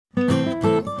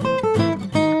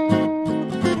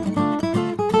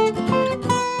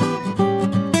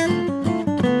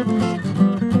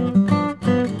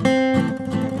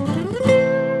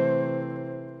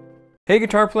Hey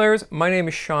guitar players, my name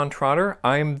is Sean Trotter.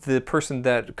 I'm the person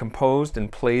that composed and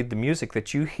played the music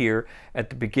that you hear at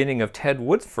the beginning of Ted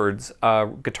Woodford's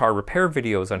guitar repair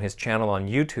videos on his channel on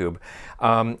YouTube.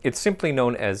 It's simply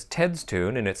known as Ted's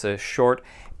Tune, and it's a short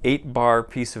 8-bar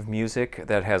piece of music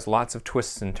that has lots of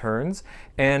twists and turns.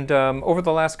 And over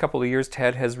the last couple of years,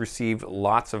 Ted has received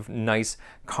lots of nice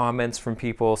comments from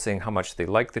people saying how much they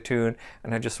like the tune,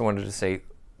 and I just wanted to say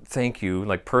thank you,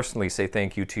 like personally say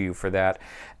thank you to you for that.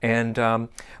 And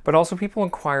but also people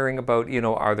inquiring about, you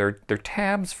know, are there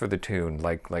tabs for the tune,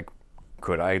 like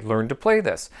could I learn to play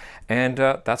this? And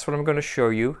that's what I'm going to show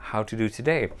you how to do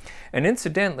today. And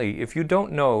incidentally, if you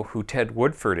don't know who Ted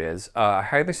Woodford is, I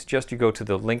highly suggest you go to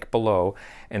the link below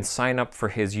and sign up for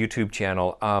his YouTube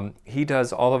channel. He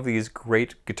does all of these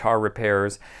great guitar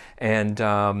repairs, and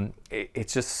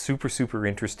it's just super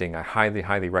interesting. I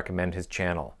highly recommend his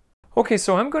channel. Okay,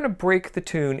 so I'm going to break the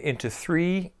tune into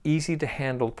 3 easy to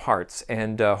handle parts,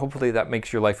 and hopefully that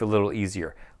makes your life a little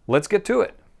easier. Let's get to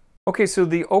it. Okay, so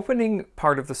the opening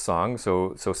part of the song,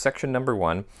 so section number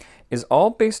 1, is all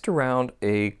based around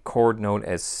a chord known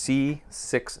as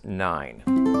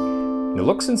C6-9. It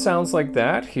looks and sounds like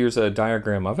that. Here's a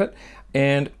diagram of it.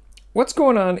 And what's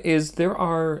going on is there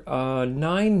are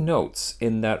 9 notes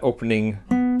in that opening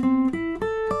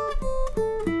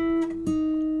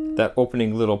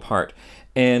little part,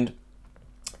 and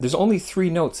there's only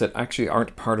 3 notes that actually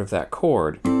aren't part of that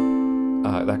chord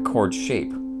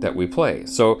shape that we play.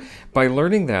 So by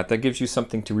learning that gives you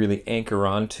something to really anchor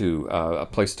onto, a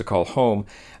place to call home,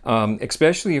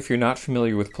 especially if you're not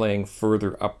familiar with playing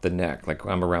further up the neck, like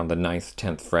I'm around the 9th,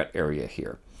 10th fret area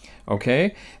here.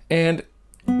 Okay, and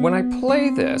when I play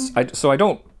this, so I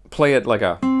don't play it like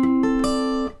a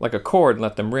chord and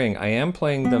let them ring. I am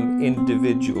playing them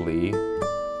individually,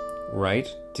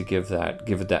 right, to give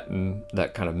it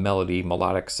that kind of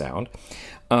melodic sound.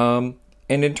 And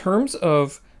in terms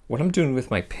of what I'm doing with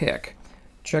my pick,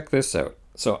 check this out.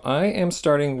 So I am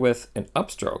starting with an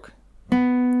upstroke,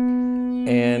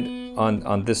 and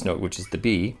on this note, which is the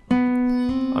B,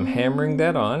 I'm hammering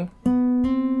that on,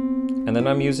 and then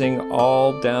I'm using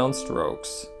all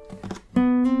downstrokes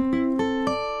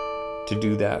to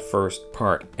do that first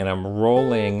part, and I'm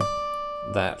rolling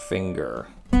that finger.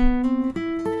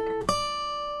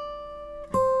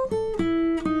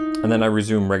 And then I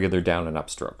resume regular down and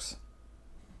upstrokes.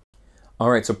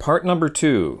 All right, so part number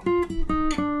 2.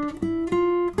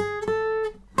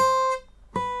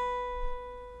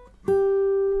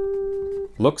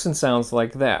 Looks and sounds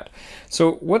like that.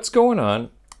 So what's going on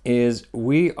is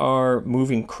we are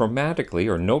moving chromatically,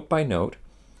 or note by note,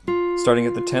 starting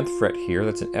at the 10th fret here.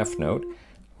 That's an F note.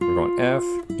 We're going F,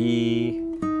 E,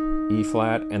 E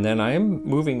flat, and then I am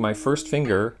moving my first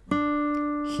finger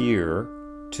here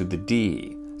to the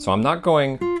D. So I'm not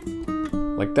going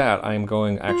like that, I'm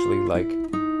going actually like,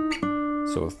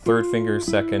 so 3rd finger,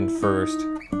 2nd,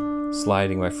 1st,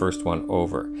 sliding my first one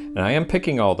over. And I am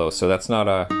picking all those, so that's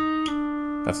not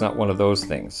one of those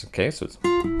things, okay? So it's,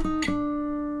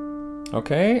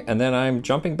 okay, and then I'm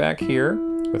jumping back here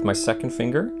with my 2nd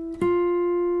finger.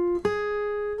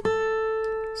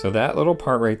 So that little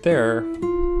part right there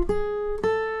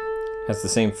has the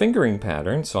same fingering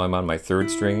pattern, so I'm on my 3rd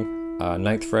string,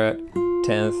 9th fret,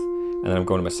 10th, and then I'm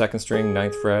going to my 2nd string,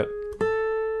 9th fret,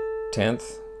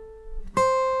 10th,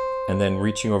 and then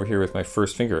reaching over here with my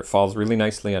 1st finger. It falls really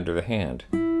nicely under the hand.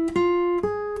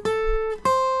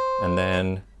 And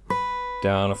then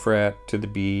down a fret to the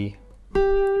B,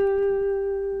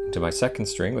 to my 2nd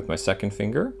string with my 2nd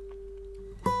finger,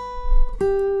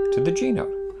 to the G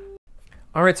note.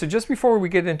 All right, so just before we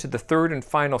get into the 3rd and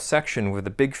final section with the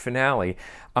big finale,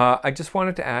 I just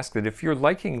wanted to ask that if you're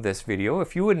liking this video,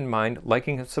 if you wouldn't mind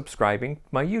liking and subscribing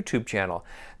my YouTube channel.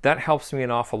 That helps me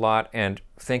an awful lot, and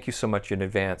thank you so much in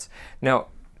advance. Now,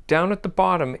 down at the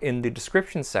bottom in the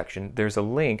description section, there's a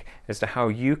link as to how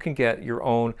you can get your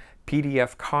own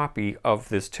PDF copy of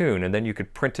this tune, and then you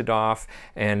could print it off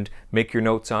and make your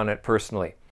notes on it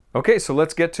personally. Okay, so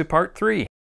let's get to part 3.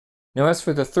 Now, as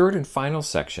for the 3rd and final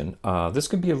section, this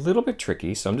can be a little bit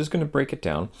tricky, so I'm just going to break it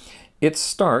down. It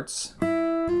starts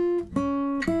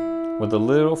with a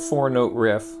little 4-note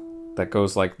riff that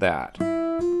goes like that.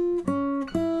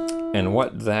 And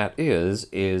what that is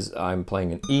I'm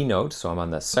playing an E note, so I'm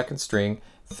on the 2nd string,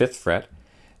 5th fret,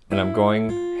 and I'm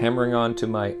hammering on to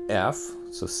my F,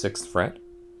 so 6th fret,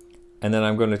 and then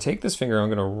I'm going to take this finger, I'm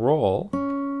going to roll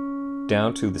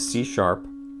down to the C sharp,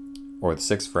 or the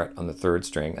 6th fret on the 3rd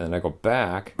string, and then I go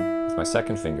back with my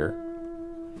 2nd finger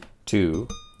to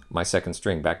my 2nd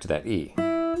string, back to that E.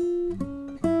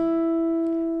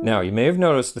 Now, you may have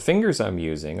noticed the fingers I'm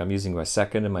using my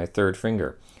 2nd and my 3rd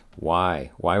finger.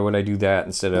 Why? Why would I do that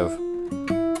instead of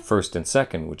first and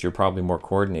second, which are probably more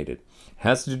coordinated? It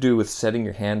has to do with setting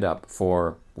your hand up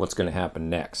for what's going to happen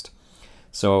next.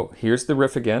 So here's the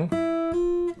riff again.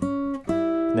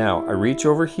 Now I reach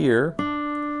over here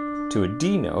to a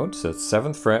D note, so it's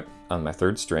 7th fret on my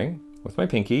 3rd string with my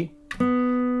pinky,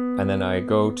 and then I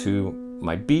go to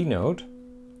my B note,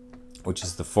 which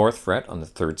is the 4th fret on the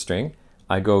 3rd string.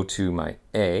 I go to my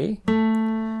A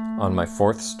on my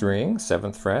 4th string,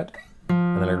 7th fret,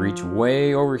 and then I reach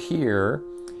way over here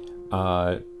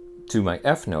to my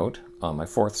F note on my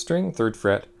 4th string, 3rd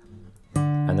fret,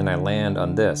 and then I land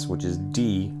on this, which is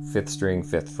D, 5th string,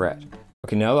 5th fret.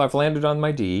 Okay, now that I've landed on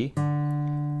my D,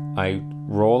 I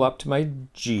roll up to my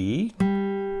G.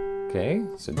 Okay,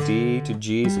 so D to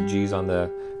G, so G's on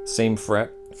the same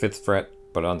fret, 5th fret,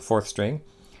 but on the 4th string.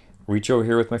 Reach over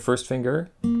here with my first finger,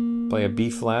 play a B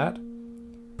flat,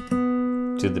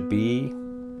 to the B,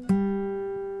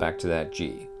 back to that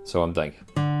G. So I'm like,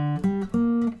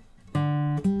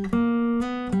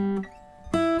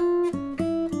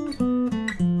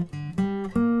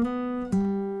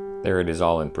 there it is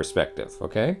all in perspective,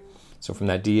 okay? So from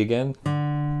that D again,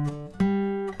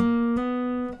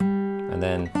 and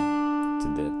then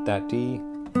to that D,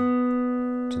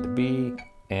 to the B,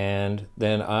 and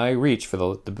then I reach for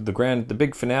the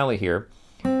big finale here.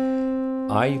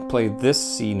 I play this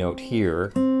C note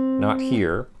here, not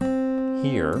here,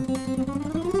 here,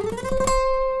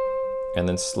 and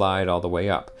then slide all the way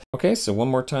up. Okay, so one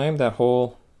more time, that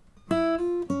whole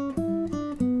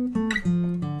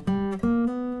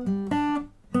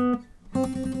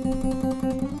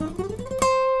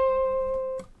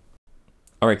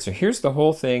all right, so here's the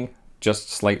whole thing, just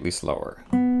slightly slower.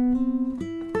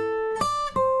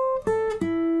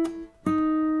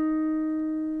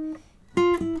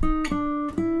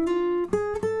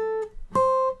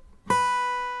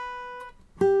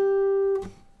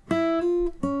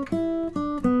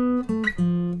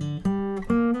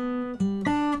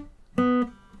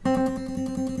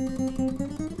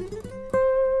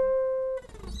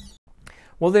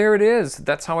 Well, there it is.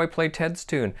 That's how I play Ted's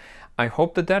tune. I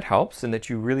hope that that helps and that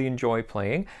you really enjoy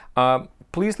playing.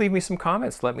 Please leave me some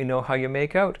comments. Let me know how you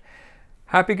make out.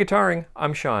 Happy guitaring.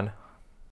 I'm Sean.